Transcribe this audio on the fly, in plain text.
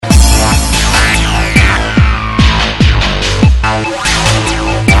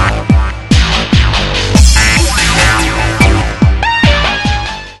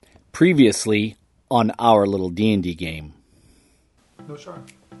Previously on our little D&D game. No charm.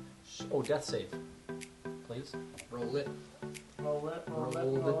 Oh, death save. Please. Roll it. Roll it.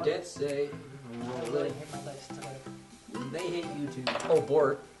 Roll the death save. Roll it. Hit my dice today. They hit you too. Oh,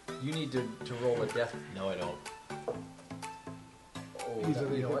 Bort, you need to roll a death. No, I don't. Oh, These are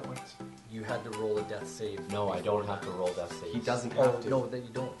the you know hit what? points. You had to roll a death save. No, I don't have to roll death save. He doesn't Oh, have to. no, that you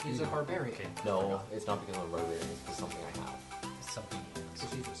don't. He's a barbarian. Okay, No, it's not because I'm a barbarian. It's because something I have. something.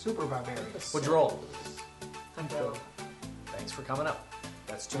 He's a super barbarian. What'd you roll? I'm down. Thanks for coming up.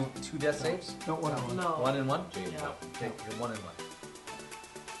 That's two death saves? No, one on one. No. 1 and 1? James, Yeah. no. Okay, you're 1 and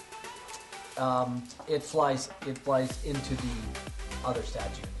 1. It flies into the other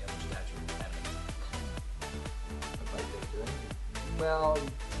statue, and the other statue If I didn't do anything. well,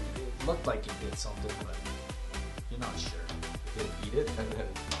 it looked like you did something, but you're not sure. He'll eat it and then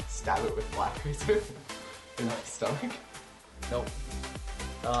stab it with black razor in my stomach. Nope.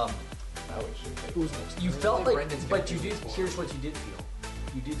 That would should take. Who's next? You felt like, Brendan's but gonna you do did. this Here's what you did feel.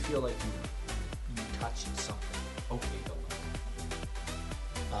 You did feel like you touched something. Okay,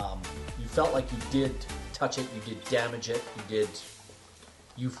 You felt like you did touch it. You did damage it.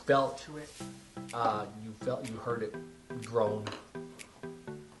 You felt. To it. You heard it groan.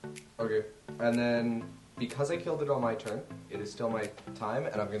 Okay, and then because I killed it on my turn, it is still my time,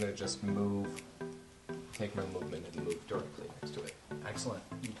 and I'm gonna just take my movement and move directly next to it. Excellent.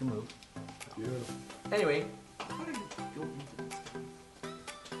 You can move. Beautiful. Anyway,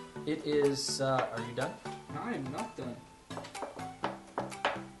 it is. Are you done? I am not done.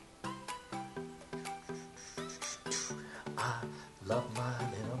 I love my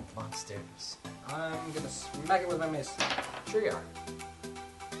little monsters. I'm gonna smack it with my mace. Sure you are.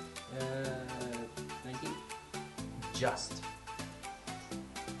 19. Just.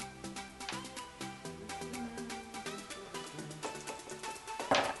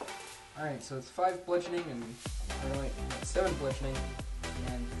 Alright, so it's 5 bludgeoning and. Or wait, 7 bludgeoning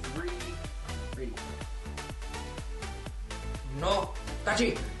and 3 radiant. No!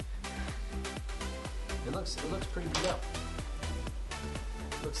 Tachi! It looks pretty beat up.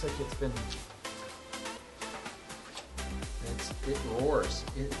 Looks like it's been. It roars.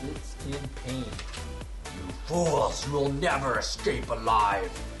 It's in pain. You fools! You will never escape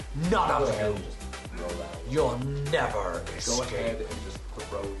alive. None of you. Roll that. You'll never Go ahead escape. and just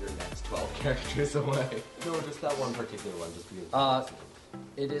throw your next 12 characters away. No, just that one particular one, just because.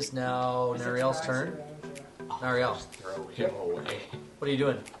 It is now Is it Nariel's tax turn. advantage, Nariel, Throw him away. what are you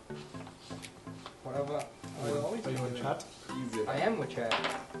doing? Whatever. Are you in chat? He's in. I am with chat.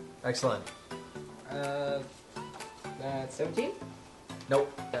 Excellent. That's 17?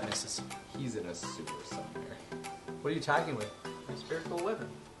 Nope, that misses. He's in a super somewhere. What are you attacking with? My spiritual weapon.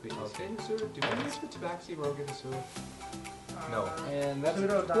 Wait, is he in a sewer? Did we use the Tabaxi Rogue in a sewer? No. And that's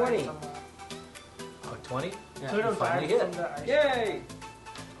Pluto a died 20. somewhere. 20? Yeah. Pluto you finally died hit. from the ice. Yay!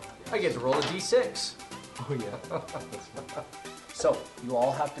 I get to roll a d6. Oh, yeah. So, you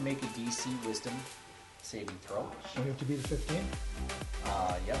all have to make a DC Wisdom saving throw. I have to beat a 15.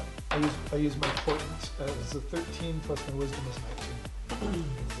 Yep. I use my portent as a 13 plus my wisdom is 19.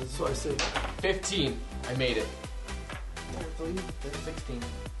 So I say 15. I made it. 16.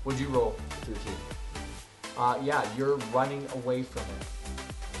 What'd you roll? 13. Yeah, you're running away from it.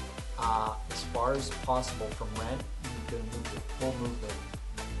 As far as possible from Ren, you can move your full movement.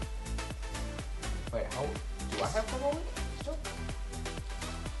 Wait, how? Do I have to roll it? Still?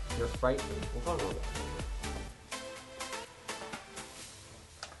 You're frightened. We'll talk about that.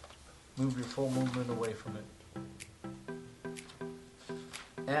 Move your full movement away from it.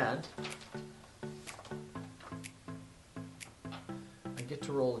 And I get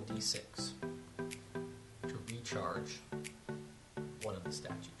to roll a d6 to recharge one of the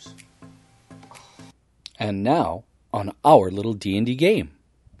statues. And now on our little D&D game.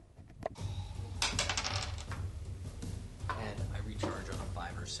 And I recharge on a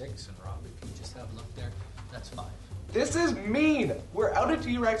 5 or 6, and Rob, if you just have luck there, that's 5. This is mean! We're out of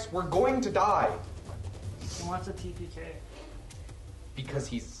T-Rex. We're going to die. He wants a TPK. Because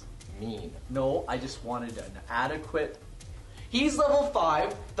he's mean. No, I just wanted an adequate. He's level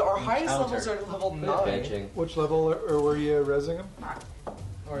 5. Our highest Encounter. levels are level 9. Benching. which level or were you resing him?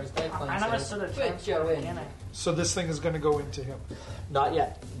 Or as Dead I never stood a chance Put you for the in. beginning. So this thing is going to go into him. Not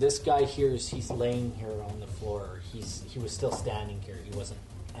yet. This guy here he's laying here on the floor. He was still standing here. He wasn't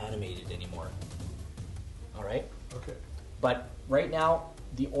animated anymore. All right. Okay. But right now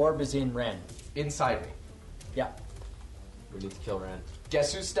the orb is in Ren. Inside me. Yeah. We need to kill Rand.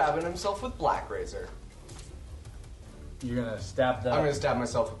 Guess who's stabbing himself with Black Razor? You're gonna stab the. I'm gonna stab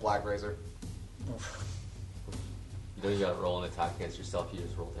myself with Black Razor. You don't even got to roll an attack against yourself. You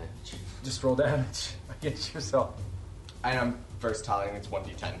just roll damage. Just roll damage against yourself. And I'm versatile, it's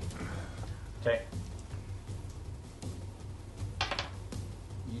 1d10. Okay.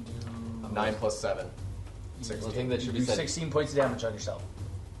 You do 9 plus 7. One 16. thing that you should do be said: 16 points of damage on yourself.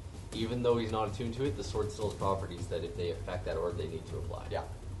 even though he's not attuned to it, the sword still has properties that if they affect that orb, they need to apply. Yeah.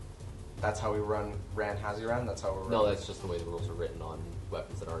 That's how we ran Haziran? That's how we're No, that's just the way the rules are written on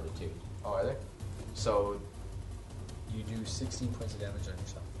weapons that aren't attuned. Oh, are they? So, You do 16 points of damage on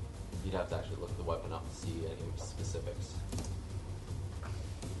yourself. You'd have to actually look the weapon up to see any specifics.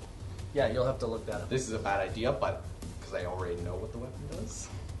 Yeah, you'll have to look that up. this is a bad idea, but because I already know what the weapon does.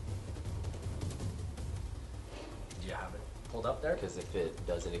 Do you have it pulled up there? Because if it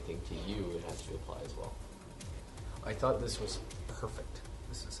does anything to you, it has to apply as well. I thought this was perfect.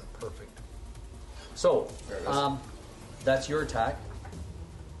 This is a perfect. So, There it is. that's your attack.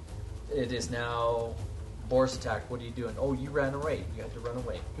 It is now Boris' attack. What are you doing? Oh, you ran away. You had to run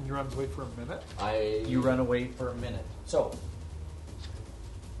away. And you run away for a minute. You run away for a minute. So,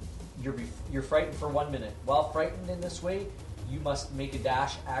 you're frightened for 1 minute. While frightened in this way, you must make a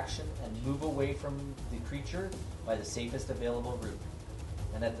dash action and move away from the creature by the safest available route.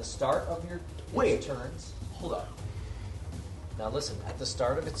 And at the start of its turns, Hold on. now listen, at the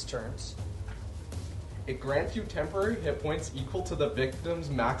start of its turns, It grants you temporary hit points equal to the victim's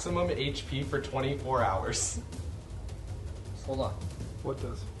maximum HP for 24 hours. hold on. What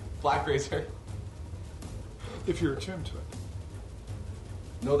does? Black Razor. If you're attuned to it.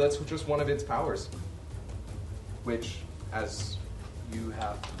 No, that's just one of its powers. Which, as You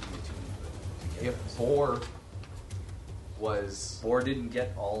have to be attuned to it. if Boar was... Boar didn't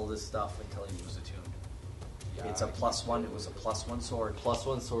get all this stuff until he was attuned. Yeah, It's a +1. It was a +1 sword.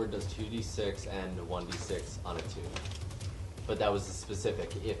 +1 sword does 2d6 and 1d6 unattuned. But that was the specific.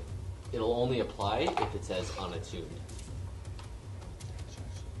 If it'll only apply if it says unattuned.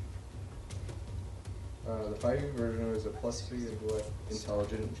 The 5e version is a +3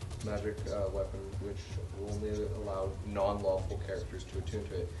 intelligent magic weapon, which will only allow non-lawful characters to attune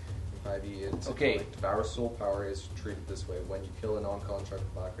to it. In 5e, it's Okay. like Devour Soul power is treated this way. When you kill a non-construct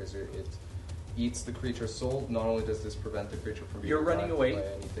Black Razor, it eats the creature's soul. Not only does this prevent the creature from being You're running attacked away. by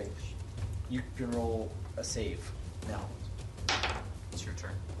anything. You can roll a save now. It's your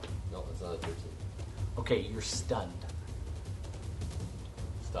turn. No, it's not a 13. Okay, you're stunned.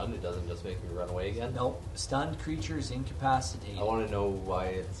 Stunned, it doesn't just make me run away again? Nope. Stunned creature is incapacitated. I want to know why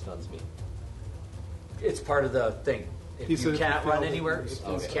it stuns me. It's part of the thing. If He you said if can't you run fail, anywhere, then if you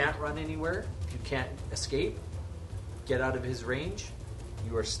you Okay. can't run anywhere, if you can't escape, get out of his range,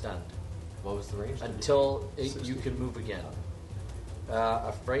 you are stunned. What was the range? Until you can move again.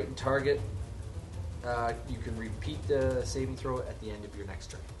 A frightened target, you can repeat the saving throw at the end of your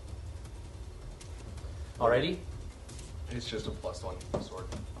next turn. Alrighty? It's just a +1 sword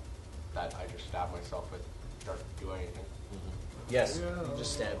that I just stab myself with. Doesn't do anything. Yes. Yeah. You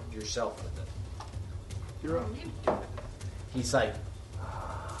just stab yourself with it. You're up. He's like,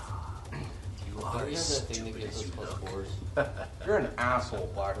 you Don't are you have that as thing that stupid gives as us you look. +4s? You're an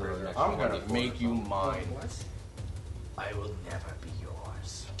asshole, Black Or Razor. an I'm extra gonna 1d4 make you or something. mine. What? I will never be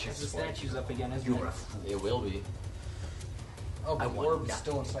yours. Because the statue's up again, isn't You're a it? fool. It will be. Oh, I but the want orb's nothing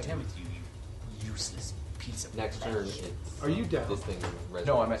still to inside do him. with you, you useless piece of Next trash. turn, it's... Are you down? This thing resurrects.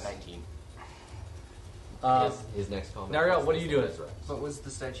 No, I'm at 19. His next combat... Nariel, what are you doing? resurrects. But was the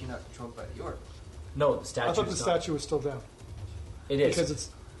statue not controlled by the orb? No, the statue. I thought the statue was still down. It is. Because it's,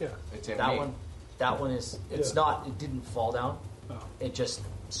 yeah. It's in that me. one. That one is. It's Yeah. not. It didn't fall down. Oh, It just.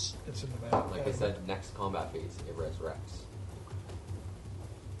 it's in the map. Like I said, next combat phase, it resurrects.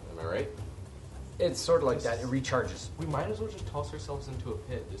 Am I right? It's sort of like that. It recharges. We might as well just toss ourselves into a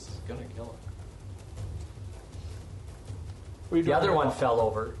pit. This is gonna kill us. What are you The doing other now? one fell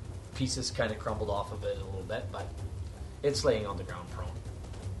over. Pieces kind of crumbled off of it a little bit, but it's laying on the ground prone.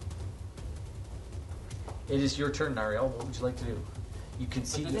 It is your turn, Nariel. What would you like to do? You can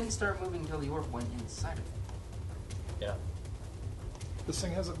see. But it didn't start moving until the orb went inside of it. Yeah. This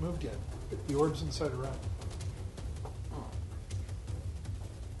thing hasn't moved yet. The orb's inside around. Oh.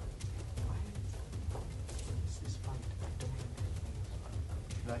 This is fun. I don't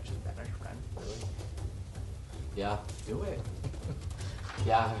Should I just banish friend? Really? Yeah. Do it.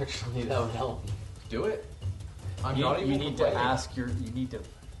 Yeah, actually, that would help. Do it. I'm You, not you even need to complaining. ask your. You need to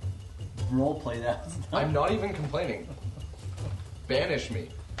role play that. I'm not even complaining. Banish me.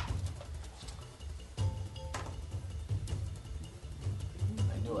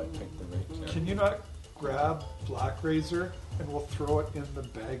 I knew I picked the right character. Can you not grab Black Razor and we'll throw it in the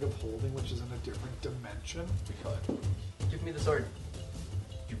bag of holding, which is in a different dimension? We could. Give me the sword.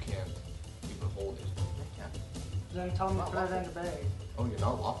 You can't. You can hold it. I can't. Then tell him to put it in the bag. Oh, you're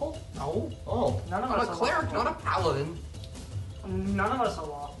not lawful? No. Oh. None of I'm us a are cleric, lawful. not a paladin. None of us are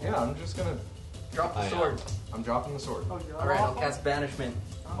lawful. Yeah, I'm just gonna. Drop the sword. I'm dropping the sword. Oh, you're Alright, I'll lawful? cast banishment.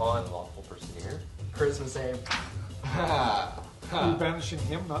 Unlawful person here. Charisma save. Ha! Are you banishing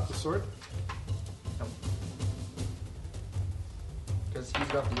him, not the sword? Because he's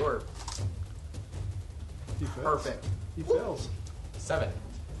got the orb. He fails. Perfect. He fails. 7.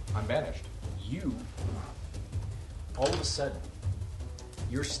 I'm banished. You, all of a sudden,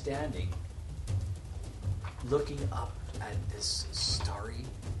 you're standing looking up at this starry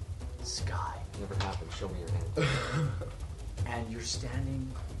sky. Never happened. Show me your hand. And you're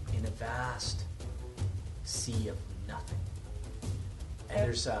standing in a vast sea of nothing. And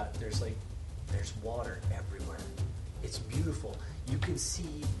there's water everywhere. It's beautiful. You can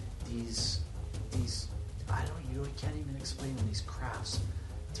see these you can't even explain them, these crafts.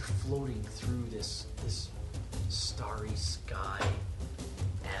 They're floating through this starry sky,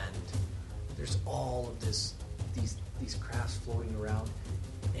 and there's all of these crafts floating around,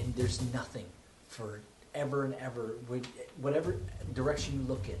 and there's nothing for ever and ever. Whatever direction you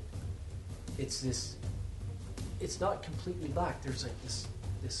look in, it's not completely black. There's like this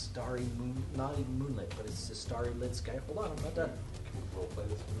starry moon, not even moonlit, but it's a starry lit sky. Hold on, I'm not done. Roleplay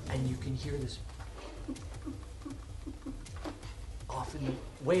this. And you can hear this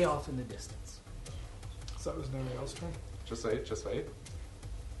way off in the distance. So that was Nariel's turn. Just wait, just wait.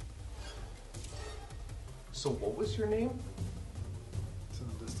 So what was your name? It's in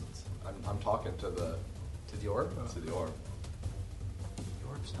the distance. I'm talking to the orb. Oh. To the orb. The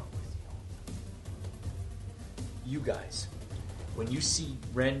orb's not with you. You guys, when you see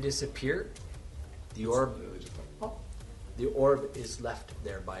Ren disappear, the orb Literally just like, the orb is left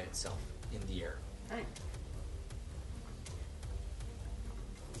there by itself in the air. Right.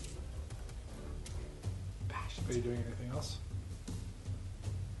 Are you doing anything else?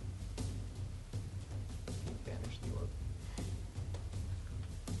 Banish the orb.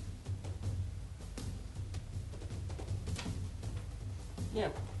 Yeah,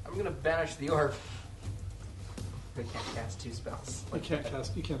 I'm gonna banish the orb. I can't cast 2 spells. You can't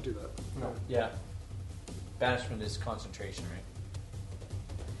cast. You can't do that. No. Yeah. Banishment is concentration, right?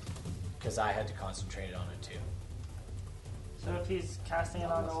 Because I had to concentrate on it too. So if he's casting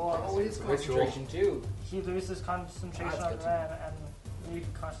it on the orb, Oh, it's concentration too. he loses concentration That's on good to Ren, and Reed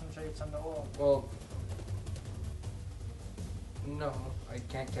concentrates on the orb. Well, no, I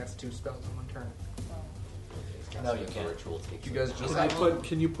can't cast 2 spells in one turn. No, you can't. Ritual takes You guys just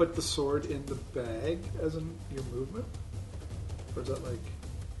Can you put the sword in the bag as in your movement? Or is that like?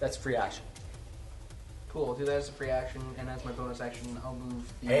 That's free action. Cool, I'll do that as a free action, and as my bonus action, I'll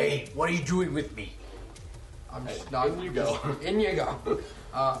move the... Hey, what are you doing with me? I'm just not... in you go. In you go.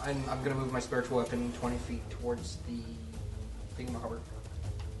 And I'm going to move my spiritual weapon 20 feet towards the thingamahobber.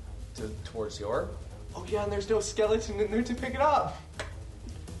 Towards the orb? Oh yeah, and there's no skeleton in there to pick it up.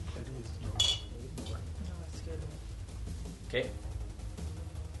 No, that's good. Okay.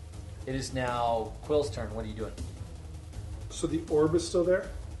 It is now Quill's turn. What are you doing? So the orb is still there,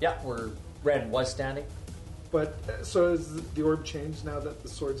 Yeah, Ren was standing. but so has the orb changed now that the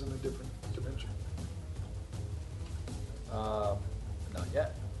sword's in a different dimension? Not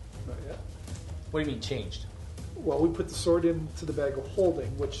yet. Not yet. What do you mean changed? Well, we put the sword into the bag of holding,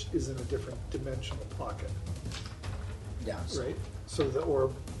 which is in a different dimensional pocket, Yeah. right? So the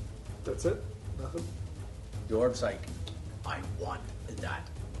orb, that's it? Nothing? The orb's like, I want that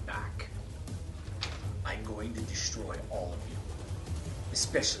back. I'm going to destroy all of you.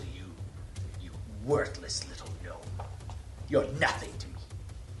 Especially you. You worthless little gnome. You're nothing to me.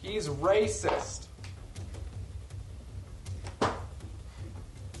 He's racist.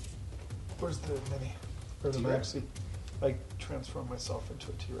 Where's the mini? Or the T-Rex. Maxi? I transform myself into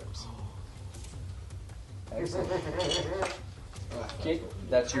a T-Rex. Okay,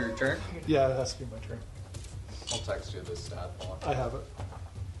 that's your turn. Yeah, it has to be my turn. I'll text you the stat block. I have it.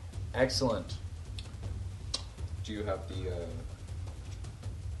 Excellent. Do you have the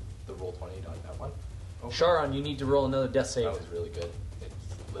roll 20 on that one? Oh, Sharon, you need to roll another death save. that was really good.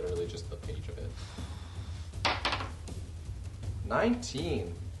 It's literally just the page of it.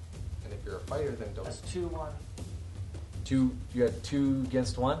 19. And if you're a fighter, then don't. That's 2-1. You got 2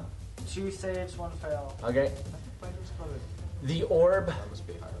 against 1. 2 saves, 1 fail. Okay. The orb That must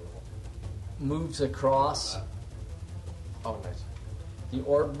be higher level. moves across. Oh, nice. The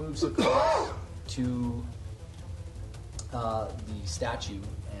orb moves across to the statue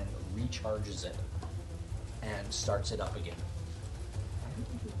and recharges it and starts it up again.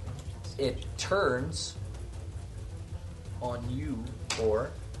 It turns on you,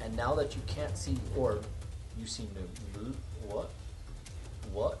 Or, and now that you can't see the orb, You seem to move.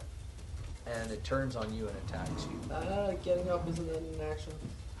 What? And it turns on you and attacks you. Getting up isn't an action.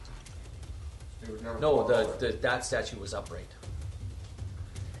 No, that statue was upright.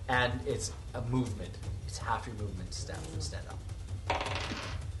 And it's a movement. It's half your movement stand up.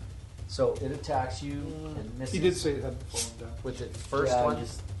 So it attacks you and misses. He did say it hadn't fallen down. With the first Yeah, one.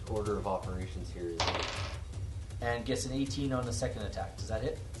 just order of operations here is it? And gets an 18 on the second attack. Does that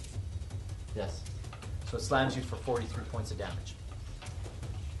hit? Yes. So it slams you for 43 points of damage.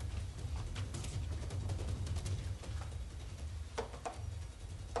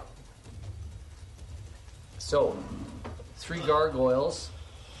 So, 3 gargoyles.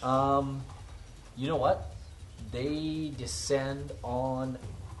 You know what? They descend on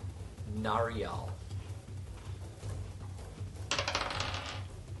Nariel.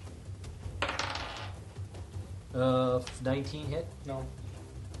 Uh, 19 hit? No.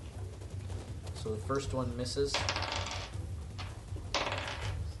 So the first one misses. The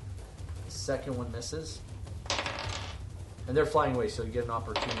second one misses. And they're flying away, so you get an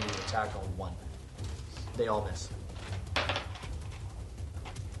opportunity to attack on one. They all miss.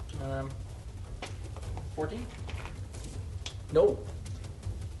 14? No.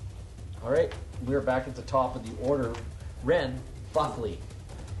 Alright, we're back at the top of the order. Ren, Buckley,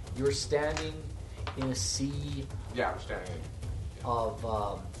 you're standing in a sea Yeah, I'm standing in.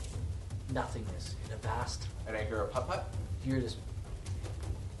 of nothingness, in a vast... And I hear a putt-putt? Hear this...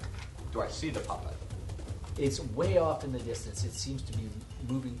 Do I see the putt-putt? It's way off in the distance. It seems to be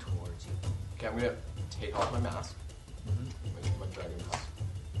moving towards you. Okay, I'm gonna take off my mask. My dragon mask.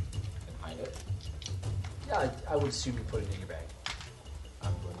 And hide it. Yeah, I would assume you put it in your bag.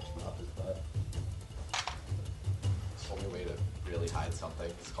 I'm going to up his butt. It's the only way to really hide something.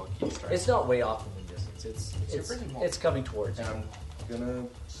 It's called key strike. It's not way off in the distance. It's coming towards you. And I'm gonna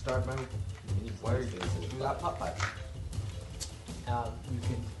start my mini flare to do that putt-putt.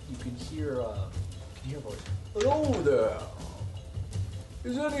 You can hear a voice. Hello there.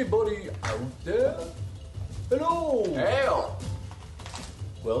 Is anybody out there? Hello. Hail!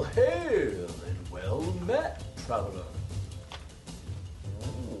 Well, hail and well met, traveler.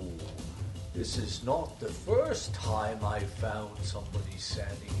 Oh, this is not the first time I found somebody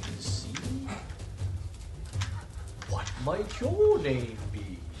standing in the sea. What might your name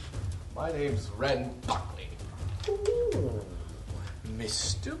be? My name's Ren Buckley. Oh,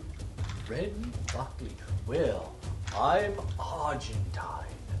 Mr. Ren Buckley. Well, I'm Argentine.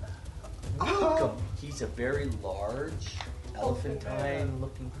 Welcome. He's a very large,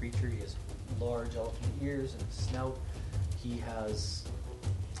 elephantine-looking creature. He has large elephant ears and a snout. He has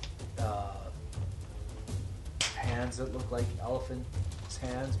hands that look like elephant's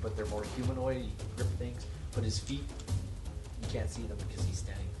hands, but they're more humanoid. He can grip things. But his feet, you can't see them because he's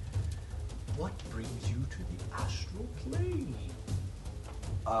standing. What brings you to the astral plane?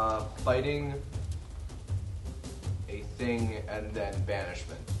 Fighting a thing and then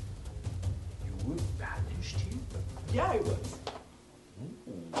banishment. You were banished here? Yeah, I was.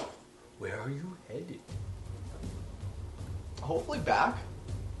 Ooh. Where are you headed? Hopefully back.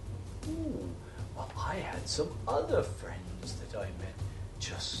 Ooh. Well, I had some other friends that I met,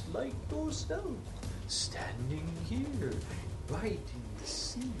 just like yourself, standing here, right in the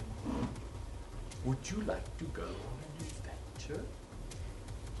sea. Would you like to go on an adventure?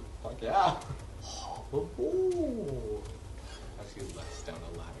 Fuck yeah. Hop aboard. Actually, lets down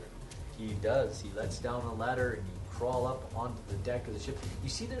a ladder. He does. He lets down a ladder and you crawl up onto the deck of the ship. You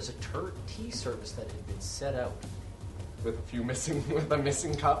see there's a tea service that had been set out. With a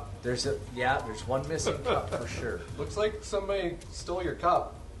missing cup. There's one missing cup for sure. Looks like somebody stole your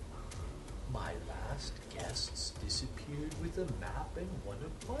cup. My last guests disappeared with a map and one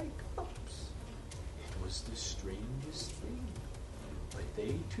of my cups. It was the strangest thing. But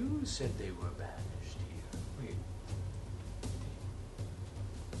they too said they were banished here. Wait.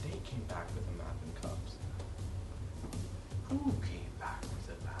 They came back with a map and cups. Who came back with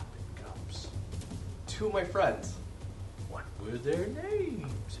a map and cups? Two of my friends. What were their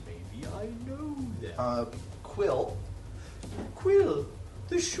names? Maybe I know them. Quill. Quill,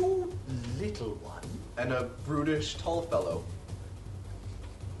 the short little one. And a brutish tall fellow.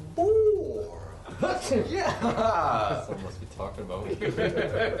 Boar. Yeah! Someone must be talking about me.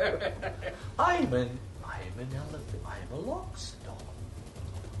 I'm an elephant. I'm a loxodon.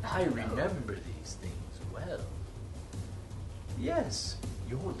 I remember these things well. Yes,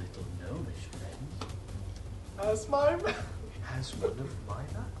 your little gnomish friend That's my has one of my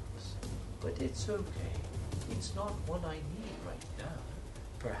maps. But it's okay. It's not one I need right now.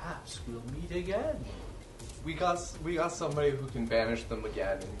 Perhaps we'll meet again. We got somebody who can banish them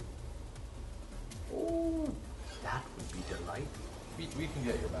again. Oh, that would be delightful. We can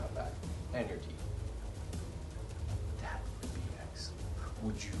get your map back and your teeth. That would be excellent.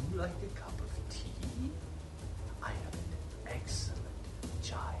 Would you like a cup of tea? I have an excellent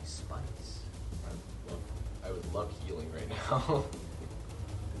chai spice. I would love healing right now.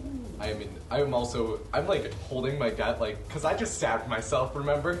 I'm like holding my gut, like, because I just stabbed myself,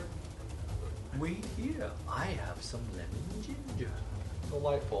 remember? Wait here. I have some lemon ginger.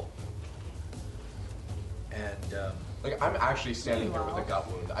 Delightful. And, Like, I'm actually standing here with a gut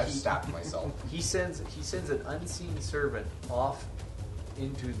wound. I've stabbed myself. He sends an unseen servant off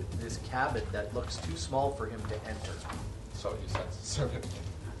into this cabin that looks too small for him to enter. So he sends a servant.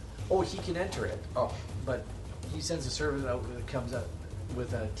 Oh, he can enter it. Oh. But he sends a servant out that comes up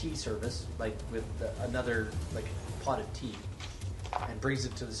with a tea service, like with another, like a pot of tea, and brings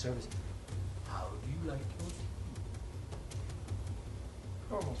it to the service. How do you like your tea?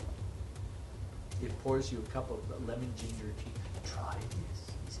 Almost. It pours you a cup of lemon ginger tea. Try this,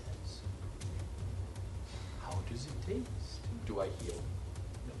 he says. How does it taste? Do I heal?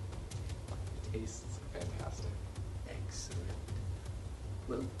 No. It tastes fantastic. Excellent.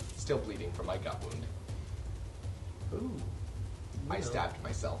 Well, Still bleeding from my gut wound. ooh. I well, stabbed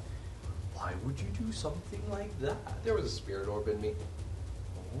myself. Why would you do something like that? There was a spirit orb in me.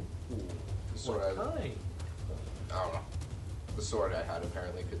 Oh, Sword what I kind? don't know. The sword I had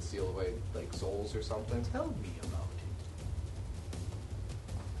apparently could seal away like souls or something. Tell me about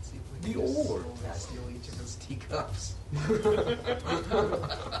See if it. we The can just orb. steal each of his teacups.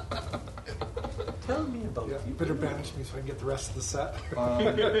 Tell me about Yeah, you. better banish me so I can get the rest of the set.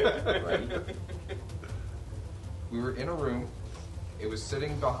 Right. We were in a room. It was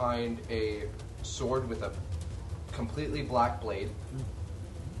sitting behind a sword with a completely black blade.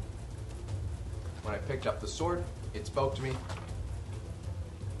 When I picked up the sword, it spoke to me.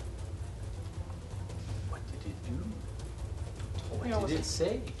 What did it do? Told me I What did wasn't, it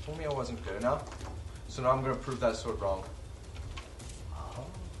say? told me I wasn't good enough. So now I'm going to prove that sword wrong. Oh.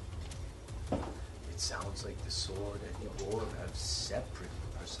 It sounds like the sword and the orb have separate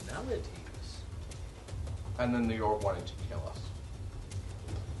personalities. And then the orb wanted to kill us.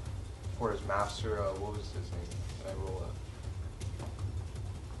 For his master, what was his name? Can I roll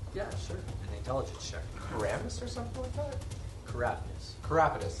Yeah, sure. An intelligence check. a Karamis or something like that? Carapnus.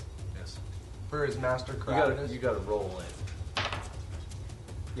 Carapidus. Yes. For his master, You Carapidus. gotta roll in.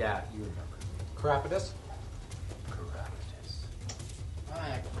 Yeah, you remember. Carapidus? Carapnus.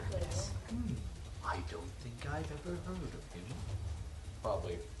 I don't think I've ever heard of him.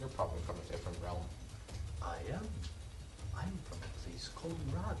 Probably. You're probably from a different realm. I am. I'm from a place called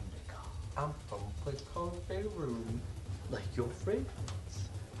Ravnica. I'm from a place called Faerun. Like your friends,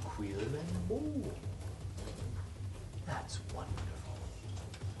 Quill and Moore. That's wonderful.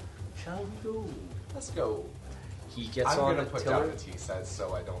 Shall we go? Let's go. He gets I'm on gonna the put tiller. down the tea set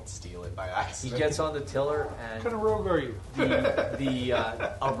so I don't steal it by He accident. gets on the tiller, What and kind of rogue are you? the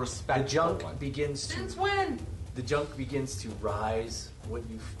a respectful the junk one. begins to Since when? the junk begins to rise. What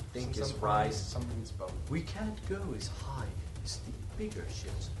you think is Sometimes rise. Somebody spoke. We can't go as high as the bigger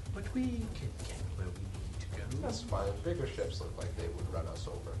ships, but we can get where we need to go. That's fine. Bigger ships look like they would run us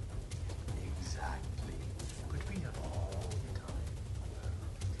over. Exactly. But we have all the time.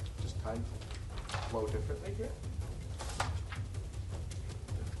 Just time flow differently here.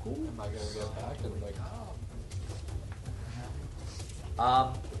 Of course. Am I gonna get back and like?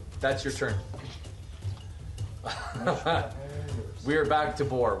 That's your turn. We're back to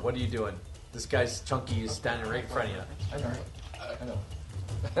Boar. What are you doing? This guy's chunky is standing right in front of you. I know.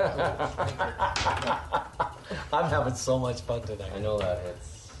 I'm having so much fun tonight. I know that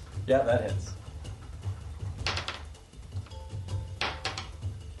hits. Yeah, that hits.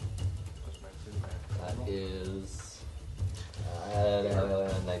 That is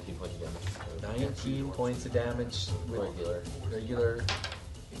 19 points of damage. 19 points of damage with Regular. regular.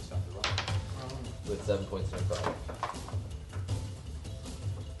 With 7 points of necrotic.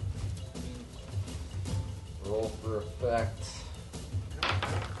 Roll for effect. I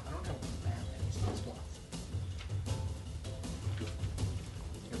don't have advantage. That's one.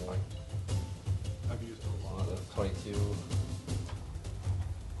 You're fine. I've used a lot of 22.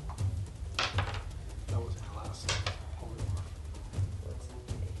 that was class.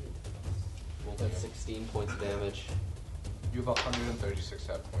 That's 16 points of damage. You have 136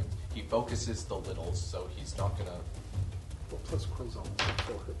 hit points. He focuses the littles, so he's not gonna. Well, plus Quill's almost at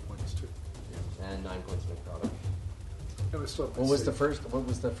 4 hit points too. And 9 points of necrotic. And I still have my What was the save- first? What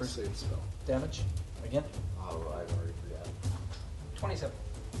was the first save spell? damage? Again? Oh, I've already forgot. 27.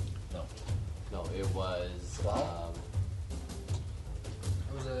 No, it was 12?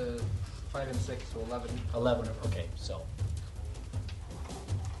 It was a 5 and 6, so 11. 11. Okay, so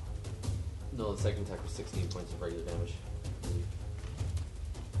No, the second attack was 16 points of regular damage.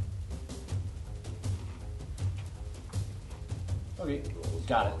 okay,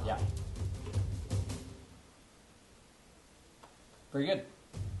 got it. Yeah. Very good.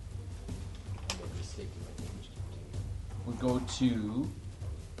 I'm just taking my damage. We'll go to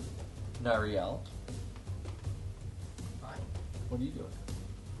Nariel. Fine. What are you doing?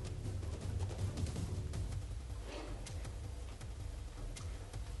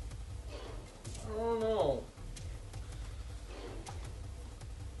 Oh no.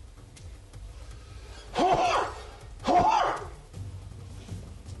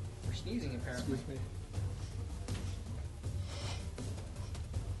 We're sneezing apparently. Excuse me.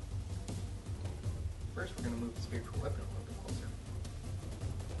 First, we're going to move the spiritual weapon a little bit closer.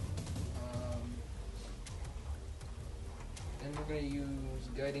 Then we're going to use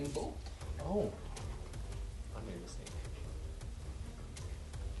guiding bolt. Oh. I made a mistake.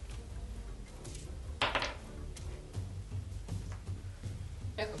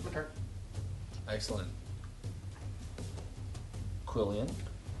 Yeah, that's my turn. Excellent. Quillian.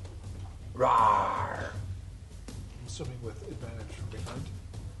 Rawr! I'm assuming with advantage from behind.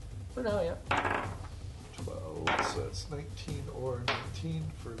 For now, yeah. 12, so it's 19 or 19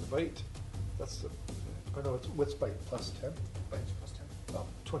 for the bite. That's the. Oh no, it's what's bite? Plus 10? Bites plus 10. Oh,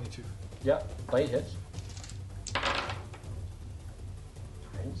 22. Yeah, bite hits. Oh,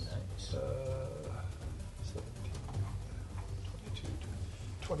 nice. 17, 22,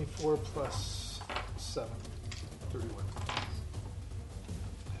 24 plus 7, 31.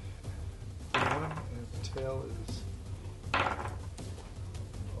 31, and tail is. I'll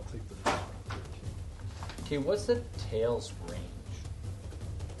take the first one, 13. Okay, what's the tail's range?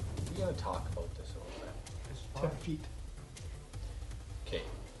 We're gonna talk about this a little bit. 10 feet. Okay,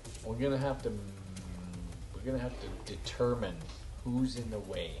 we're gonna have to determine who's in the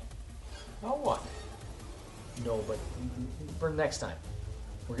way. Oh, what? No, but for next time,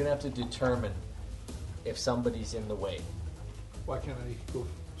 we're gonna have to determine if somebody's in the way, Why can't I go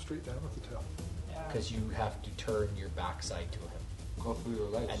straight down with the tail? Yeah. because you have to turn your backside to him, Go through your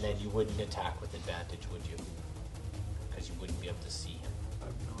legs. and then you wouldn't attack with advantage, would you? Because you wouldn't be able to see him. I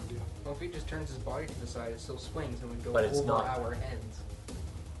have no idea. Well, if he just turns his body to the side, it still swings and would go But it's over not. our heads.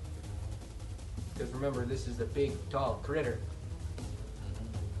 Because remember, this is the big, tall critter.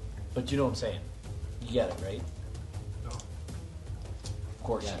 But you know what I'm saying? You get it, right? No. Of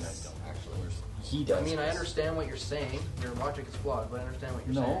course you Yes. guys don't. Actually, He does. I mean, I this. understand what you're saying. Your logic is flawed, but I understand what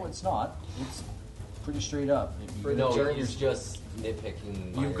you're No, saying. it's not. It's pretty straight up. If you For the No, turn, he's just nitpicking.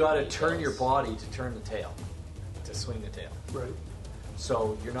 You've minor got to details. turn your body to turn the tail, to swing the tail. Right.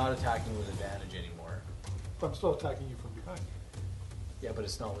 So you're not attacking with advantage anymore. But I'm still attacking you from behind. Yeah, but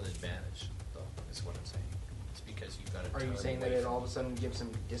it's not with advantage, though, is what I'm saying. It's because you've got to Are turn you saying that away it from- all of a sudden gives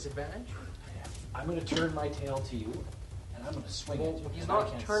him disadvantage? I'm going to turn my tail to you, and I'm going to swing Well, it. he's and I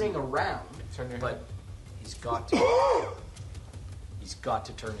not can't turning see it. around. turn your But head. he's got to. He's got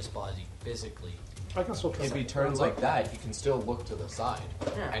to turn his body physically. I can still turn If he my- turns like that, he can still look to the side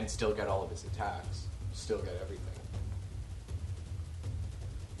Yeah. and still get all of his attacks. Still get everything.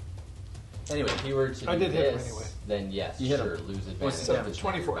 Anyway, If he were to I do did hit him this, anyway. then yes, You hit sure, him. lose What's advantage. the every time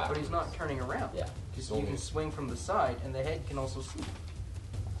 24. you're But he's back. not turning around. Yeah. Because It's you only- can swing from the side, and the head can also see.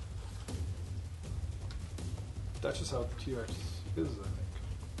 That's just how the T-Rex is, I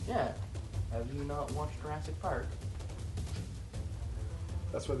think. Yeah. Have you not watched Jurassic Park?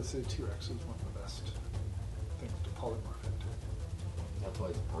 That's why they say T-Rex is one of the best things to polymorph into. That's why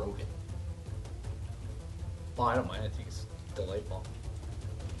it's broken. well, I don't mind. I think it's delightful.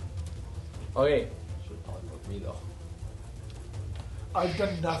 Okay, Should probably book me though. I've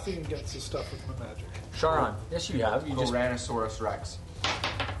done nothing against this stuff with my magic. Sharon. Yes, you have. You just Tyrannosaurus Rex.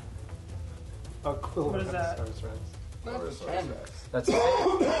 Quill What is that? Rex. That's Tyrannosaurus 10. Rex. that's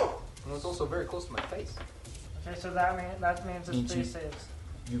And it's also very close to my face. Okay, so that means it's Means 3 you- saves.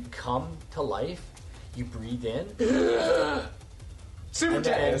 you come to life. You breathe in, Super and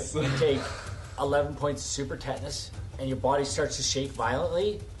then tetanus. you take 11 points of super tetanus, and your body starts to shake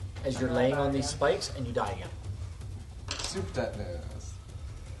violently as you're And laying I on die these again. spikes, and you die again. Super tetanus.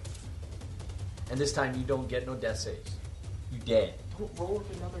 And this time you don't get no death saves. You dead. Don't roll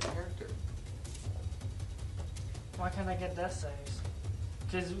with another character. Why can't I get death saves?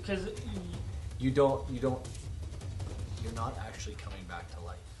 Because You don't. You're not actually coming back to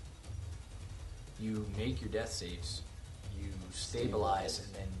life. You make your death saves. You stabilize,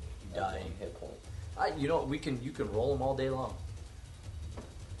 and then you die. One hit point. You can roll them all day long.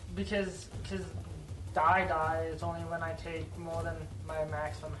 because die, it's only when I take more than my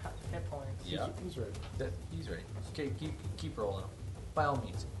maximum hit points. Yeah. He's right. He's right. Okay, keep rolling. By all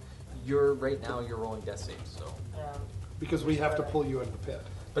means. You're rolling death saves, so. Because we have to pull you in the pit.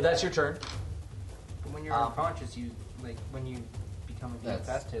 But that's your turn. But when you're unconscious, you like when you become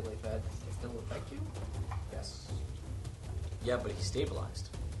incapacitated like that, does it still affect you? Yes. Yeah, but he's stabilized.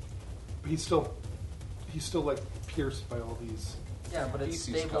 But he's still like pierced by all these. Yeah, but it's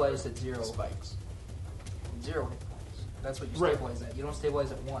DC's stabilized covered. at 0 Spikes. 0 hit points. That's what you Right. stabilize at. You don't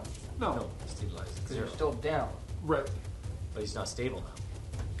stabilize at 1 No. He's stabilized. because Zero. you're still down. Right. But he's not stable now.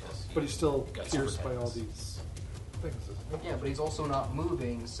 Because But he's still got pierced super by all attacks. these things, isn't he? Yeah, but he's also not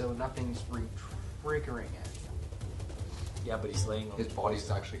moving, so nothing's re-triggering it. Yeah, but he's laying on His body's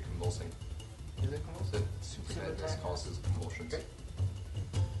actually convulsing. Is it convulsing? The super deadness causes convulsions. Okay.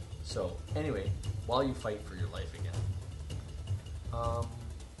 So, anyway, while you fight for your life again,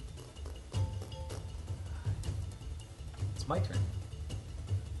 it's my turn.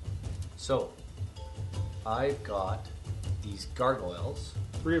 So, I've got these gargoyles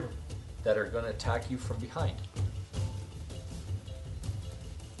 3 of them. that are going to attack you from behind.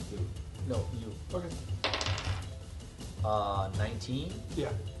 No, you. Okay. 19. Yeah.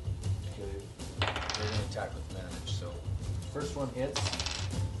 Okay. They're going to attack with advantage. So, first one hits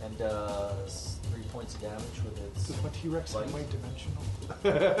and does 3 points of damage with its Is my T-Rex bite. multi-dimensional?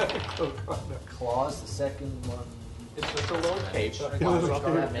 Oh, God, no. Claws. The second one. It's just a little cape.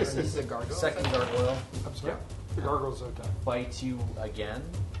 That misses the gargoyle. Second gargoyle I'm sorry. The gargoyles are done. bites you again.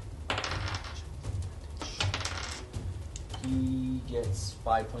 He gets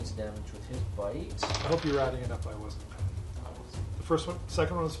 5 points of damage with his bite. I hope you're adding it up. I wasn't. The first one,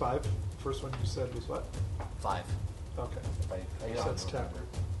 second one was 5. First one you said was what? 5. Okay. I So don't it's 10. remember.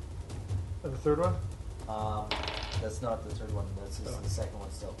 And the third one? That's not the third one. This is Oh. the second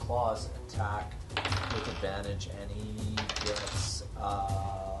one still. Claws attack with advantage, and he gets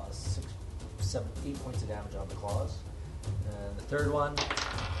 6, 7, 8 points of damage on the claws. And the third one,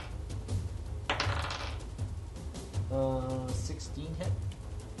 16 hit.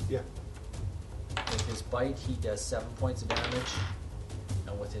 Yeah. With his bite, he does 7 points of damage,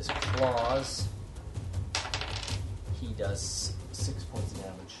 and with his claws, he does 6 points of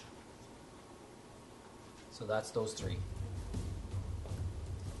damage. So that's those 3.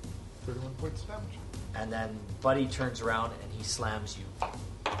 31 points of damage. And then Buddy turns around and he slams you.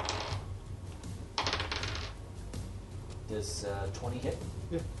 Does 20 hit?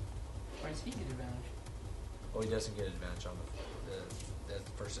 Yeah. Why does he get advantage? Oh, he doesn't get advantage on the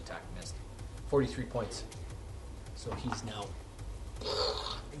first attack missed. 43 points. So he's now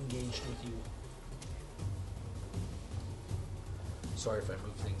engaged with you. Sorry if I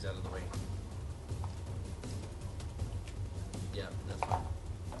move things out of the way. Yeah, that's fine.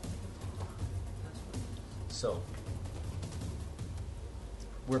 So,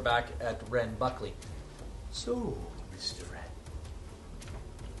 we're back at Ren Buckley. So, Mr. Ren,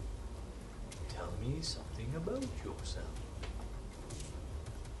 tell me something about yourself.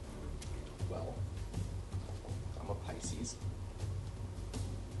 Well, I'm a Pisces.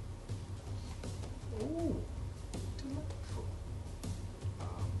 Oh, delightful.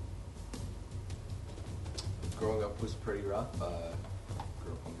 Growing up was pretty rough.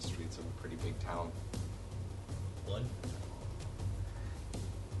 Grew up on the streets of a pretty big town. One.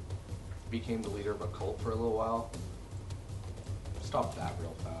 Became the leader of a cult for a little while. Stopped that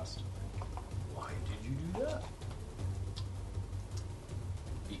real fast. Why did you do that?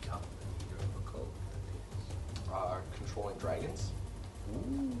 Become the leader of a cult. Controlling dragons.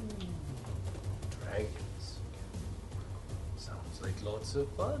 Ooh, dragons. Sounds like lots of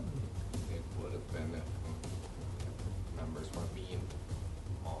fun. It would have been if members weren't mean.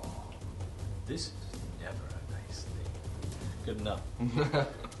 Oh, this is never a nice thing. Good enough.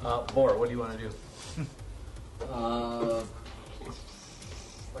 Bor, what do you want to do?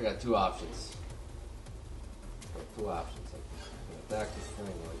 I got 2 options. I can attack this thing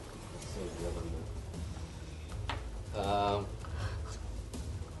like save the other move.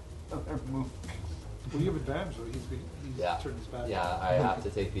 Well, you have advantage though. He's turned his back. Yeah, I have to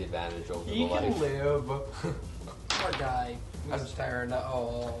take the advantage over the He can life. live. Poor guy. He's tired.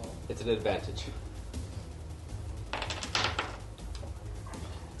 Oh. It's an advantage.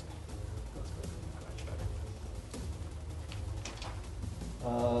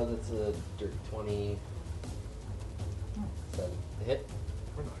 That's a dirt 20. Seven. A hit?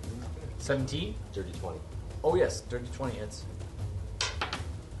 17? Dirty 20. Oh yes, dirty 20 hits. 2.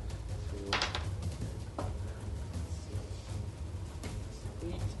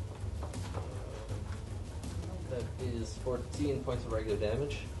 8. That is 14 points of regular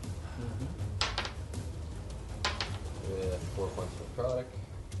damage. with 4 points of necrotic.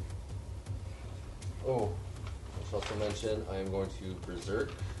 Oh, I should also mention I am going to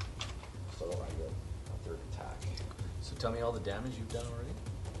berserk, so I get a third attack. So tell me all the damage you've done already.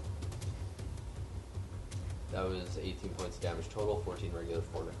 That was 18 points of damage total, 14 regular,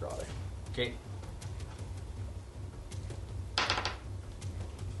 4 necrotic. Okay.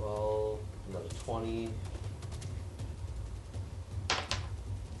 12, another 20.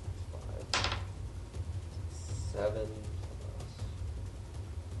 5, 7.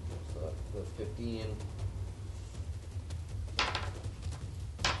 So that's 15.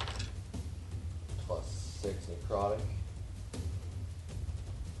 Plus 6 necrotic.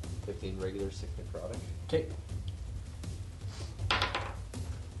 15 regular, 6 necrotic. Okay. There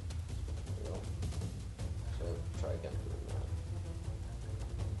we go. Actually, I'll try again for that.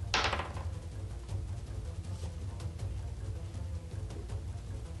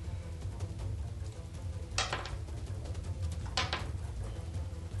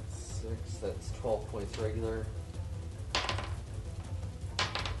 Six, that's 12 points regular.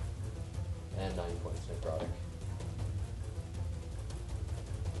 And 9 points necrotic.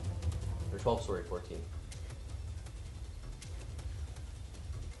 Or 12, sorry, 14.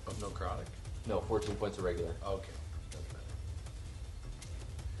 Of necrotic? No, 14 points of regular. Okay. Doesn't matter.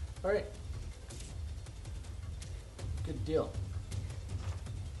 Alright. Good deal.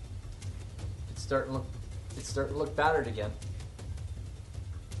 It's starting to look battered again.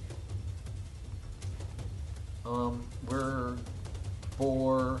 We're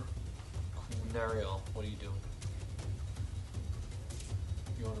for Nariel. What are you doing?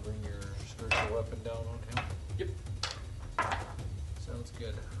 You want to bring your spiritual weapon down on him? Yep. Sounds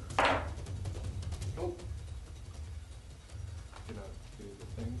good. Nope. Gonna do the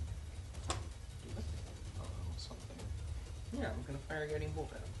thing. Oh, something. Yeah, I'm gonna fire a guiding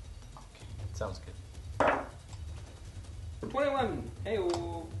bolt at him. Okay. Sounds good. 21!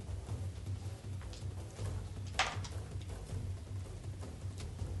 Hey-oh!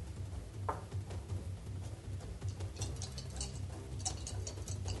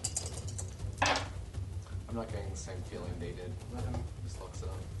 I'm not getting the same feeling they did. Just looks it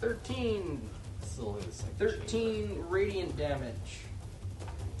up. 13! Still only the second 13 radiant damage.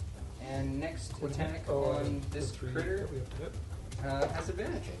 And next attack on this the 3 critter that we have to hit. has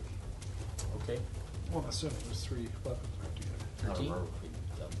advantage. Okay. Well, I'm assuming there's 3 weapons we have to hit. I don't 13? remember if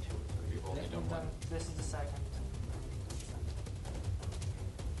we've done 2 or 3. We've only We've done one. This is the second.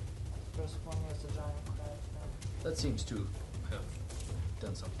 First one was the giant crab. That seems to have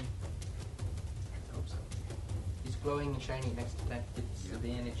done something. I hope so. He's glowing and shiny. Next attack gets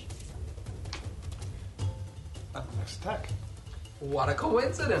advantage. Next attack. What a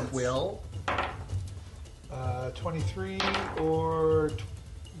coincidence! Will. 23 or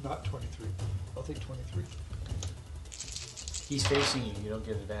not 23. I'll take 23. He's facing you. You don't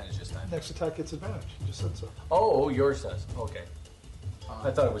get advantage this time. Next attack gets advantage. You just said so. Oh, yours does. Okay. I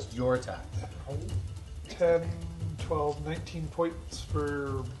thought it was your attack. 10, 12, 19 points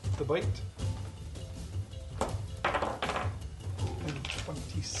for the bite. And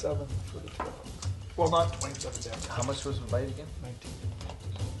 27 for the 12. Well, not 27 damage. How much was the bite again? 19.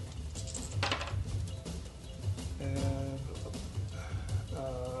 And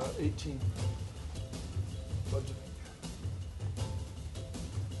 18 bludgeoning.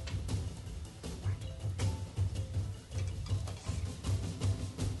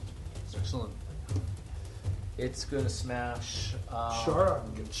 Excellent. It's going to smash Sharon.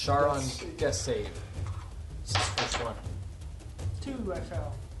 Sharon Death death save. It's his first one. 2 I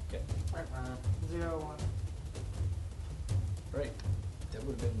fell. Okay. 0, 1. Right. That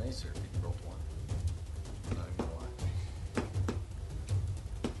would have been nicer if you rolled 1. Not even lie.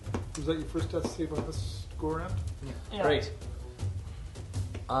 Was that your first death save on this go around? Yeah. Right.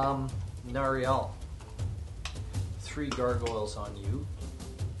 Nariel. 3 gargoyles on you.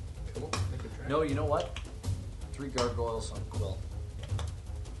 Cool. Make a try. No, you know what? 3 gargoyles on Quill.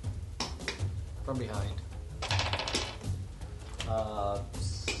 From behind.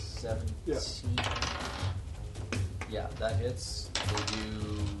 17. Yeah, that hits. We'll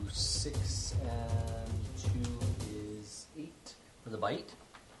do 6 and 2 is 8 for the bite.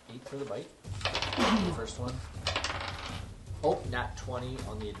 8 for the bite. The first one. Oh, nat 20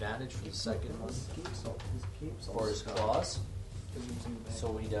 on the advantage for the second one. For his claws.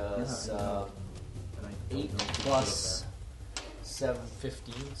 So he does 8 plus 7,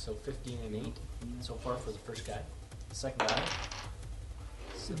 15. So 15 and 8 so far for the first guy. The second guy,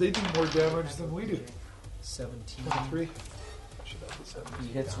 They do more damage than we do. 17. 23. Should have the 17.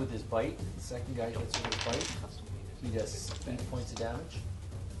 He hits with his bite. The second guy hits with his bite. He does 8 points of damage.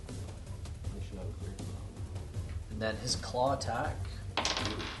 then his claw attack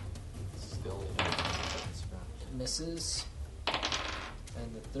Still misses.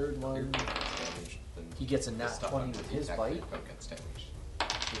 And the third one, Damage, then he gets a the nat stuff 20 under with the his attack bite. that gets damaged.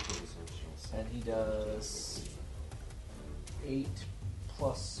 And he does 8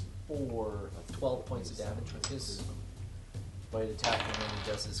 plus 4, 12 points of damage with his bite attack, and then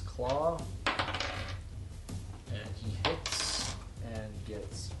he does his claw. And he hits and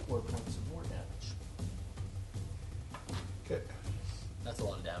gets 4 points of more damage. Okay. That's a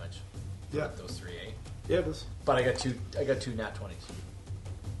lot of damage. Yeah. With those 3, eh? Yeah, it is. But I got two nat 20s.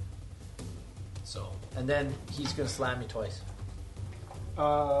 So, and then he's gonna slam me twice.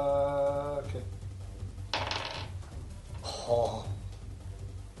 Okay. Oh.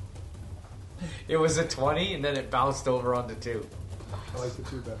 It was a 20 and then it bounced over onto 2. I like the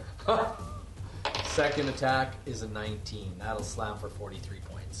 2 better. Second attack is a 19. That'll slam for 43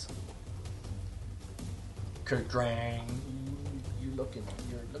 points. Kerdrang. You're looking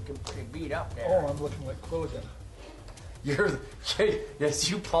pretty beat up there. Oh, I'm looking like Quill again. Yes,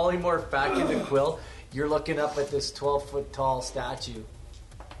 you polymorph back into Quill. You're looking up at this 12-foot tall statue.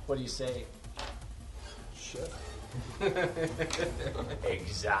 What do you say? Shit.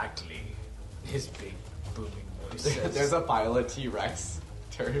 Exactly. His big booming voice says. There's a pile of T-Rex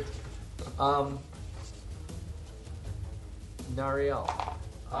turd. Nariel.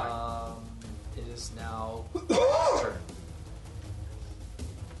 It is now his turn.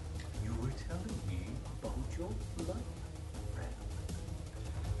 You were telling me about your life, friend.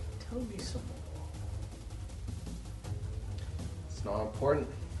 Tell me some more. It's not important.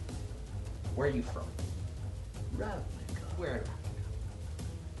 Where are you from? Ravnica. Where?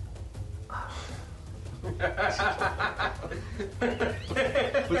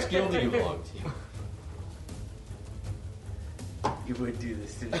 Which guild do you belong to? You would do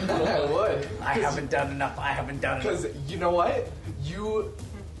this to me. I would. I haven't done enough. Because you know what?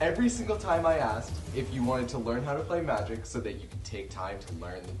 Every single time I asked if you wanted to learn how to play Magic so that you could take time to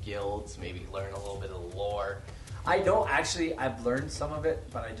learn the guilds, maybe learn a little bit of the lore. I don't actually. I've learned some of it,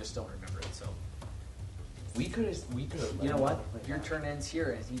 but I just don't remember it. So We could have. you know what? Your turn ends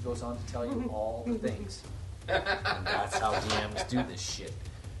here, and he goes on to tell you all the things. And that's how DMs do this shit.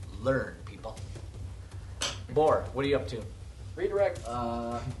 Learn, people. Bor, what are you up to? Redirect.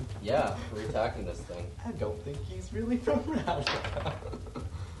 Yeah, we're attacking this thing. I don't think he's really from Ravnica.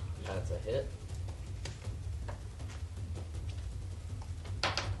 That's a hit.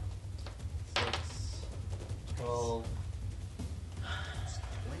 6, 12.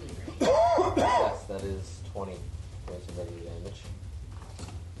 Yes, that is 20 points of regular damage.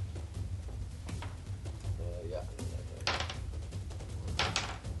 Yeah.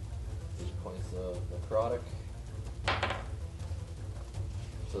 8 points of necrotic.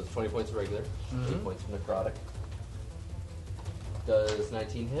 So it's 20 points of regular, 8 points of necrotic. Does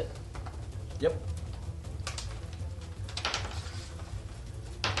 19 hit? Yep.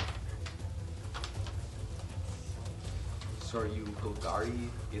 So are you Golgari?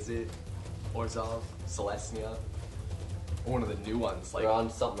 Is it Orzhov? Celestia? Or one of the new ones, like We're on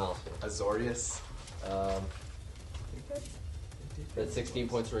something else here. Azorius? That's 16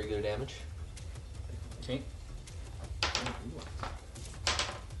 points of regular damage. Okay.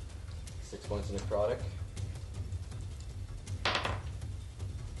 6 points of necrotic.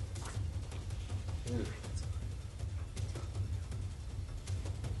 Ooh.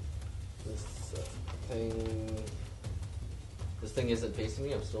 This thing isn't facing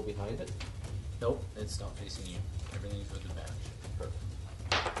me. I'm still behind it. Nope, it's not facing you. Everything's with advantage. Perfect.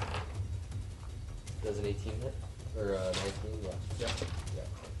 Does an 18 hit? Or 19? Yeah. Yep. Yeah.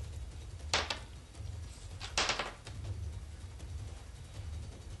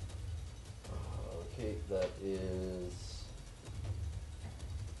 Okay, that is.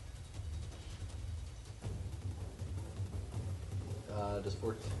 Just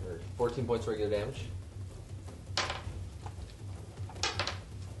 14 points regular damage.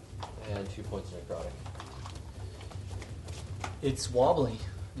 And 2 points of necrotic. It's wobbly.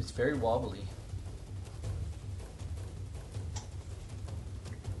 It's very wobbly.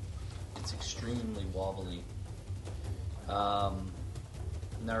 It's extremely wobbly.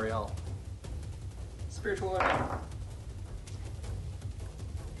 Nariel. Spiritual weapon.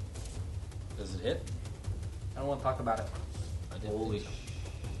 Does it hit? I don't want to talk about it. I didn't Holy think so.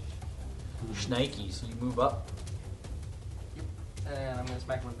 Schnikey, so you move up. And I'm going to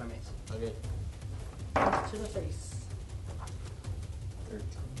smack him with my mace. Okay. To the face. 13.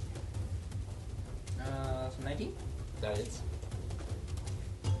 So 19? That hits.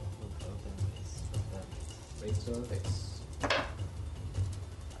 Mace to the face.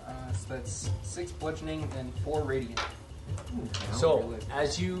 So that's 6 bludgeoning and 4 radiant. So,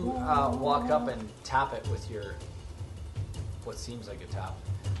 as you walk up and tap it with your, what seems like a tap,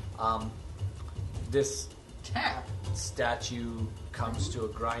 this Tap? statue comes to a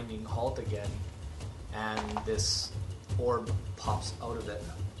grinding halt again, and this orb pops out of it.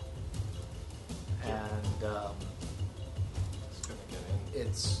 And It's gonna get in.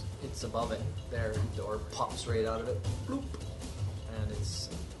 it's above it. There, the orb pops right out of it. Bloop. And it's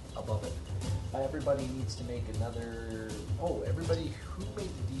above it. Everybody needs to make another... Oh, everybody who made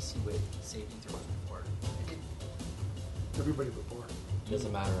the DC with saving throws before? Everybody before.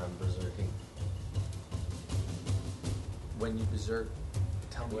 Doesn't matter, I'm berserking. When you berserk,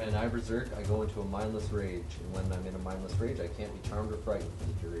 tell me. When I berserk, I go into a mindless rage, and when I'm in a mindless rage, I can't be charmed or frightened for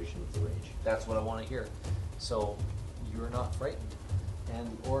the duration of the rage. That's what I want to hear. So, you're not frightened.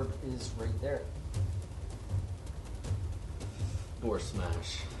 And the orb is right there. Door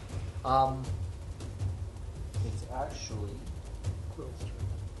smash. It's actually... Quill's turn.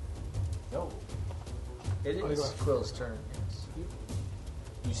 No. It Oh, you is go after. Quill's turn, yes.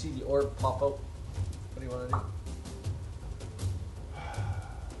 You see the orb pop out. What do you want to do?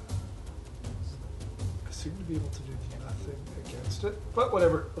 I seem to be able to do nothing against it, but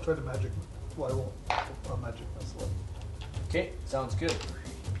whatever. I'll try to magic. Well, I won't. I'll magic missile it. Okay, sounds good.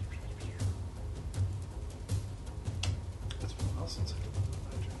 It's been a while since I did the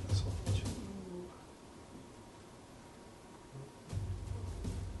magic missile.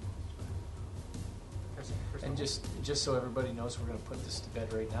 And just so everybody knows, we're going to put this to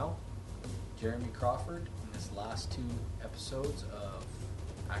bed right now. Jeremy Crawford, in his last 2 episodes of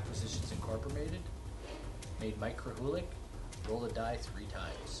Acquisitions Incorporated, made Mike Krahulik roll a die 3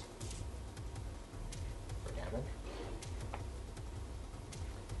 times. For damage?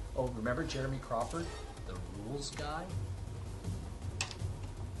 Oh, remember Jeremy Crawford, the rules guy?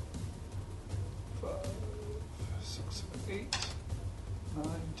 5, 6, 7, 8, 9,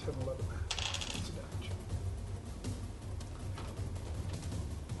 10, 11. That's a damage.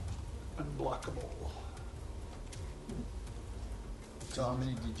 Unblockable. So how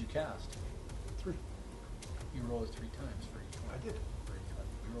many did you cast? 3. You rolled it 3 times for each one. I did.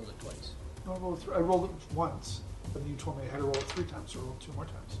 You rolled it twice. No, I rolled it once, but you told me I had to roll it 3 times, so I rolled 2 more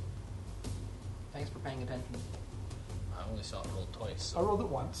times. Thanks for paying attention. I only saw it rolled twice. So. I rolled it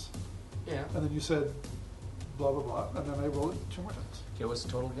once, Yeah. and then you said blah blah blah, and then I rolled it 2 more times. Okay, what's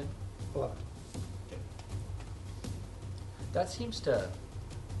the total again? 11. That seems to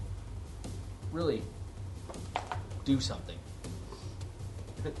really do something.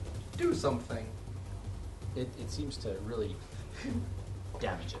 Do something. It seems to really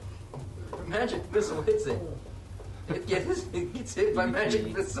damage it. Magic missile hits it. It gets hit by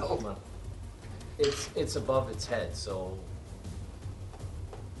magic missile. It's above its head, so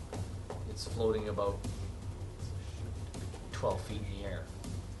it's floating about 12 feet in the air.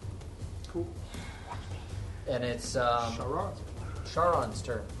 Cool. And it's Sharon's. Sharon's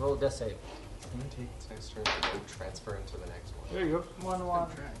turn. Roll a death save. I'm gonna take this next turn to go transfer into the next one. There you go. 1-1.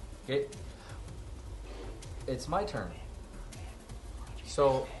 Okay. It's my turn.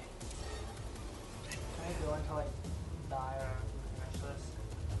 So Can I go until I die or finish this?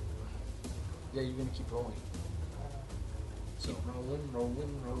 yeah, you're gonna keep rolling. So Keep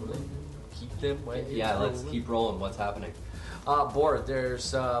rolling. keep them way. Yeah, let's keep rolling. What's happening? Board. There's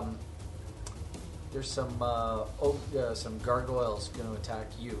some some gargoyles going to attack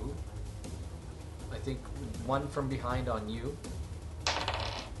you. I think one from behind on you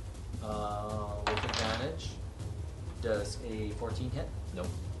with advantage. Does a 14 hit? Nope.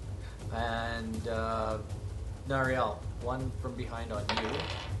 And Nariel, one from behind on you.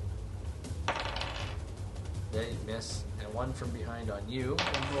 They miss, and one from behind on you.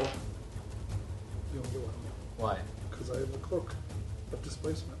 One roll. You don't get one. Why? Because I have the cloak of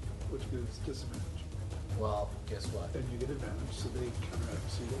displacement, which gives disadvantage. Well, guess what? And you get advantage, so they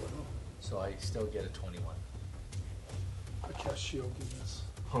counteract, so you get one roll. So I still get a 21. I cast shield in this.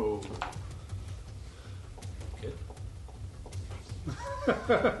 Oh. Good.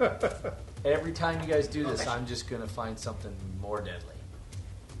 Every time you guys do this, I'm just gonna find something more deadly.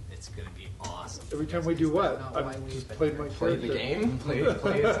 It's gonna be awesome. Every time we do what? not why I'm we've just been playing here. my Play the character. game?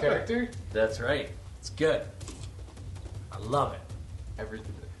 Play his character? That's right. It's good. I love it.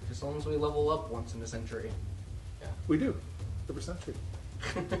 Everything. As long as we level up once in a century. We do. Every century.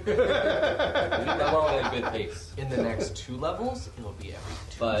 We need that one at a good pace. In the next 2 levels, it'll be every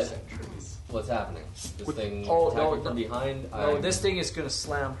 2 But- centuries. What's happening? This What- thing Oh, attacking no, from no. behind. No, this thing is gonna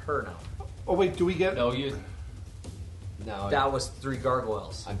slam her now. Oh wait, do we get? No, you. Now That was 3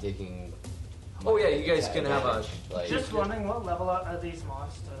 gargoyles. I'm taking Oh yeah, you guys can have a. advantage, like, Just wondering what level are these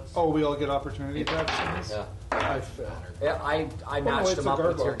monsters? Oh, we all get opportunity attacks on this? yeah. I fail. Yeah, I no, matched it's them a up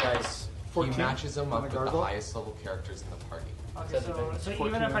with your gargoyle. guys. He 14 matches them on up a with the gargoyle? highest level characters in the party. Okay, so 14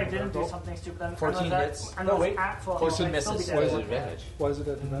 even if I on a didn't do gargoyle? something stupid, then 14 and I was hits. At, and No, I was wait. at full 14 health, I'd still be misses. dead. Why is it advantage? Why is it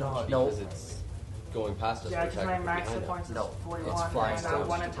at advantage? No. Because it's going past us. Yeah, we're because my technically max behind hit points is No, 41, it's flying and stars.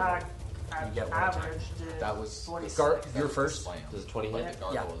 one attack You at get one attack. average did That was 46. You're That's first. the slam. Does it 20 Like hit? the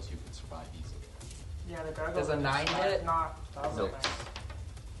gargoyles, you can survive easily. Yeah, the gargoyle. Does a 9 hit? Not, that was No. nice.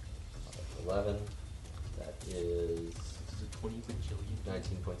 11. That is Does a 20 would kill you?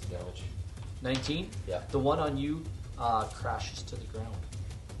 19 points of damage. 19. Yeah. The one on you crashes to the ground.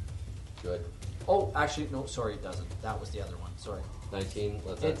 Good. Oh, actually, no. Sorry, it doesn't. That was the other one. Sorry. 19.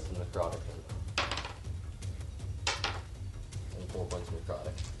 Let's add some necrotic then. And 4 points of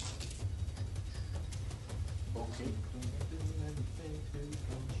necrotic. Okay.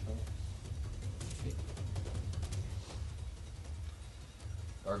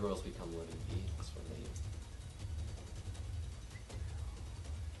 Gargoyles become living beings when they.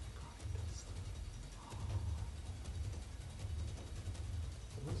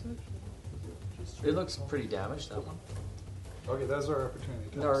 It looks pretty damaged, that one. Okay, that's our opportunity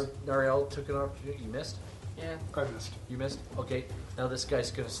attacks. Nariel took an opportunity. You missed? Yeah. I missed. You missed? Okay. Now this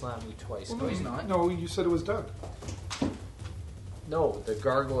guy's going to slam you twice. No, he's not. No, you said it was done. No, the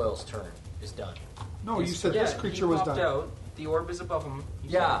gargoyle's turn is done. No, you said Yeah, this creature he was popped done. out. The orb is above him.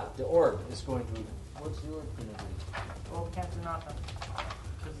 He's Yeah, the orb is going to. What's the orb going to do? Well, we can't do nothing.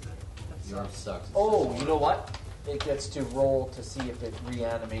 'Cause that's The arm sucks. It's Oh, just- you know what? It gets to roll to see if it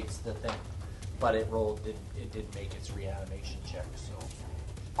reanimates the thing. But it rolled, it did make its reanimation check, so.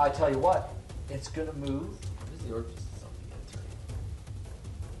 I tell you what, it's going to move. What is the orb just something in a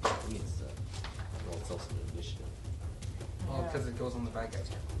turn? It needs to roll itself some initiative. Oh, because it goes on the bad guy's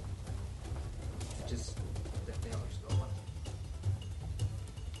turn. It just the other spell one.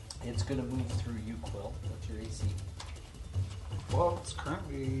 It's going to move through you, Quill. What's your AC? Well, it's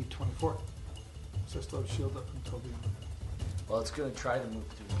currently 24. So I still have shield up until the end. Well, it's going to try to move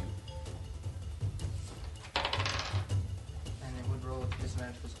through you. And it would roll with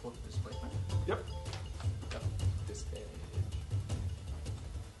disadvantage for support displacement. Yep. Disadvantage.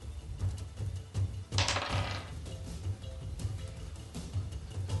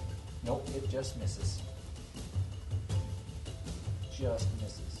 Nope, it just misses. Just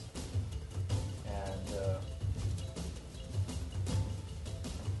misses. And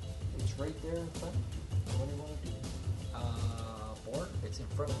it's right there in front. What do you want to do? Or it's in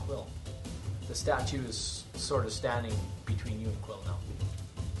front of Quill. The statue is sort of standing between you and Quill now.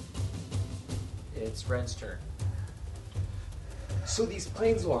 It's Ren's turn. So these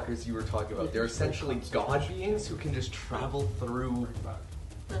planeswalkers you were talking about, they're essentially god beings who can just travel through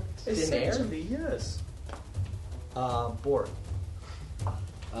thin air? Essentially, yes. Borg.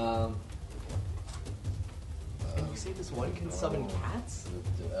 Um, And you say this one can summon cats?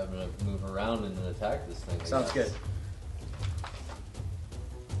 I'm gonna move around and then attack this thing. I Sounds guess. good.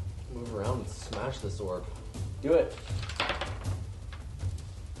 Move around and smash this orb. Do it.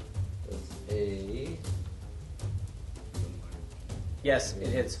 Does a. Yes, it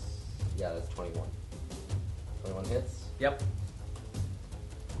hits. Yeah, that's 21. 21 hits. Yep.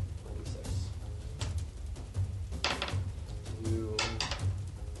 2,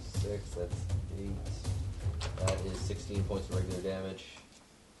 6, that's 8. That is 16 points of regular damage.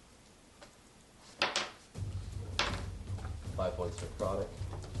 5 points of necrotic.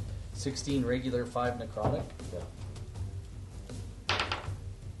 16 regular, 5 necrotic. Yeah.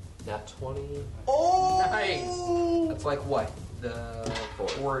 Nat 20. Oh! Nice! That's like what? The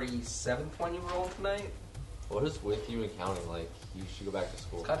 47th one you rolled tonight? What is with you and counting? Like, you should go back to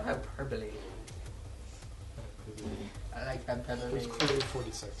school. It's got hyperbole. I like It was hyperbole. clearly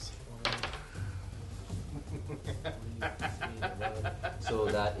 46. So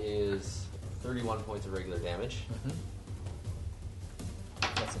that is 31 points of regular damage.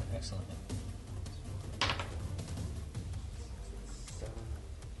 That's an excellent hit. 7.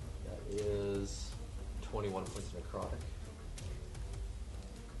 That is 21 points of necrotic.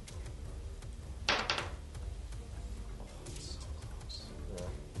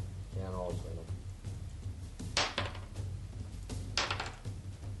 Yeah, and all of them.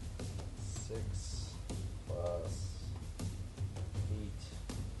 6 plus 8.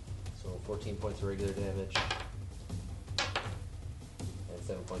 So 14 points of regular damage. And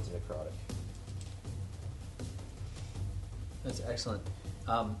 7 points of necrotic. That's excellent.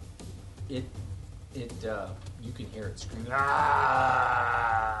 You can hear it screaming.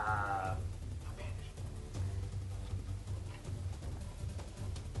 Ah!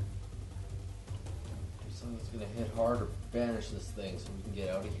 Someone's gonna hit hard or banish this thing so we can get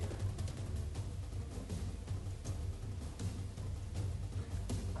out of here.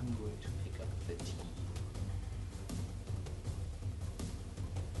 I'm going to pick up the tea.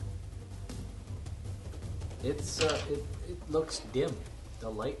 It looks dim. The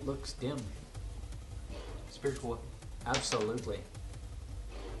light looks dim. Spiritual weapon. Absolutely.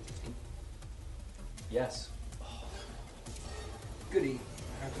 Yes. Goody.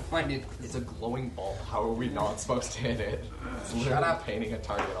 I have to find it. It's a glowing ball. How are we not supposed to hit it? It's literally Shut up. painting a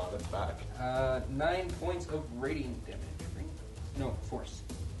target on its back. 9 points of radiant damage. Right? No, force.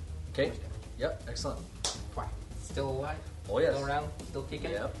 Okay. Yep. Excellent. Fine. Still alive? Oh, yes. Still around? Still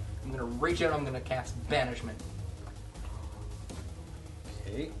kicking? Yep. I'm gonna reach out, I'm gonna cast Banishment.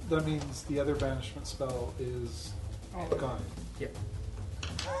 Okay. That means the other banishment spell is gone. Yep.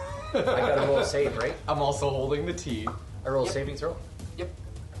 I gotta roll a save, right? I'm also holding the tea. I roll a Yep. saving throw. Yep.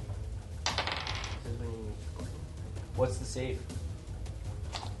 What's the save?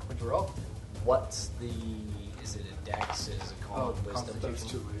 What'd you roll? What's the? Is it a dex? Is it a con? Oh, wisdom? Constitution. That's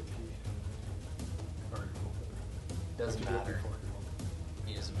too late. He already rolled it. Doesn't Have to do it matter. before he rolled it.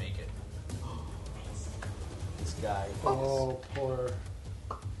 He doesn't make it. This guy. Oh, poor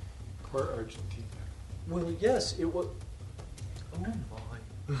Argentina. Well, yes, it was.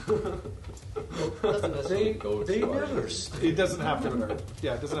 Doesn't necessarily go They to never. Argentina. It doesn't have to go to,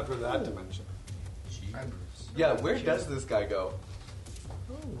 yeah, it doesn't have to go to that dimension. Yeah, where does this guy go?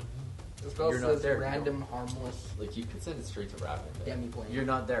 The spell You're not says there, random, harmless Like, you could send it straight to Ravnica. demi-plane. You're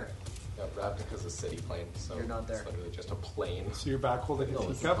not there. Yeah, Ravnica's a city plane, so You're not there. it's literally just a plane. So you're back holding a No,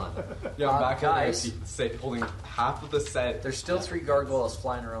 it's teacup? not. Yeah, I'm back holding, guys. holding half of the set. There's still 3 gargoyles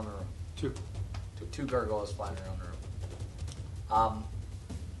flying around the room. Two. 2 gargoyles flying around the room.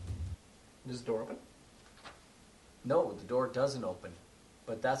 Is the door open? No, the door doesn't open.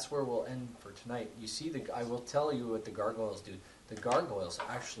 But that's where we'll end for tonight. You see, I will tell you what the gargoyles do. The gargoyles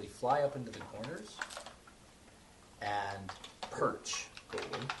actually fly up into the corners and perch.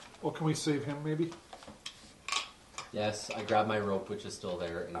 Well, can we save him maybe? Yes, I grab my rope, which is still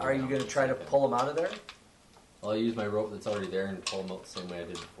there. And go Are you down going to try to save him. pull them out of there? I'll use my rope that's already there and pull them out the same way I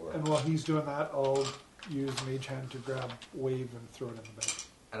did before. And while he's doing that, I'll use Mage Hand to grab Wave and throw it in the bag.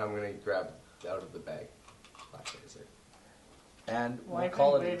 And I'm gonna grab out of the bag. Flash laser. And Why we'll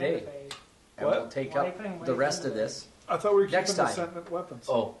call it couldn't a Wave day. invade? And What? we'll take Why up couldn't the Wave rest of invade? this. I thought we were Next keeping the time. sentient weapons.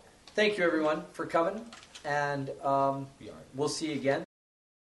 Oh, thank you everyone for coming. And We are. we'll see you again.